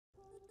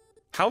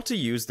How to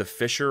use the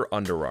Fischer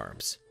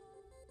underarms.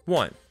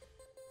 1.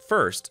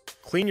 First,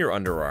 clean your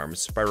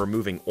underarms by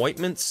removing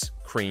ointments,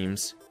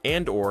 creams,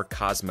 and/or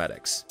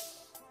cosmetics.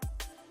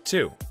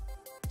 2.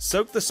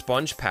 Soak the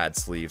sponge pad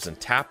sleeves in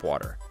tap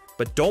water,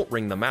 but don't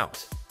wring them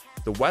out.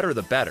 The wetter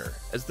the better,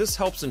 as this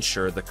helps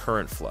ensure the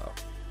current flow.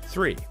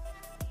 3.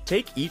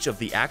 Take each of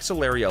the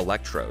axillary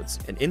electrodes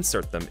and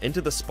insert them into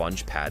the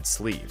sponge pad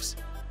sleeves.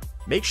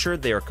 Make sure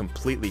they are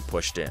completely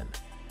pushed in.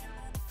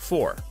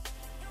 4.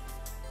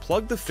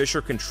 Plug the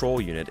Fischer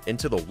control unit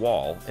into the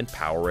wall and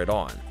power it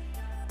on.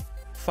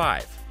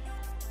 5.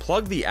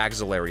 Plug the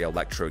axillary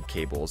electrode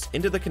cables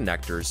into the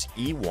connectors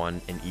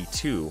E1 and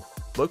E2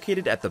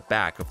 located at the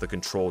back of the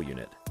control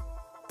unit.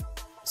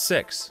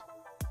 6.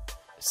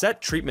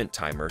 Set treatment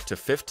timer to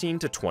 15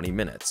 to 20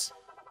 minutes.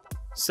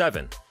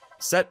 7.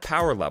 Set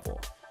power level.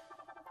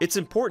 It's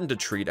important to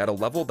treat at a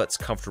level that's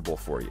comfortable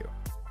for you.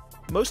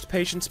 Most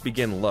patients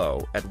begin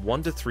low at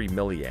 1 to 3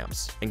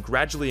 milliamps and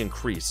gradually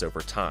increase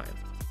over time.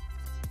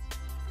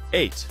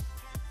 8.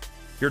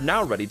 You're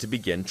now ready to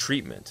begin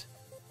treatment.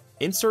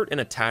 Insert an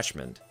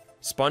attachment,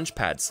 sponge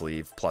pad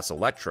sleeve plus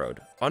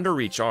electrode,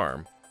 under each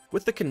arm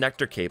with the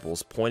connector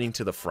cables pointing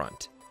to the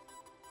front.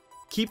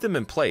 Keep them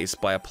in place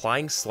by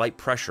applying slight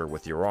pressure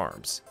with your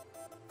arms.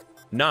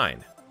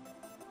 9.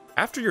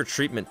 After your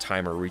treatment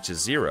timer reaches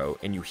 0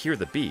 and you hear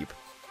the beep,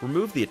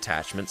 remove the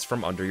attachments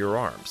from under your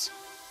arms.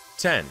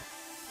 10.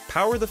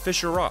 Power the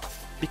Fischer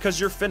off, because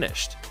you're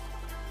finished.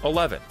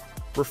 11.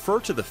 Refer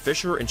to the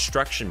Fischer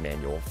instruction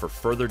manual for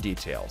further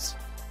details.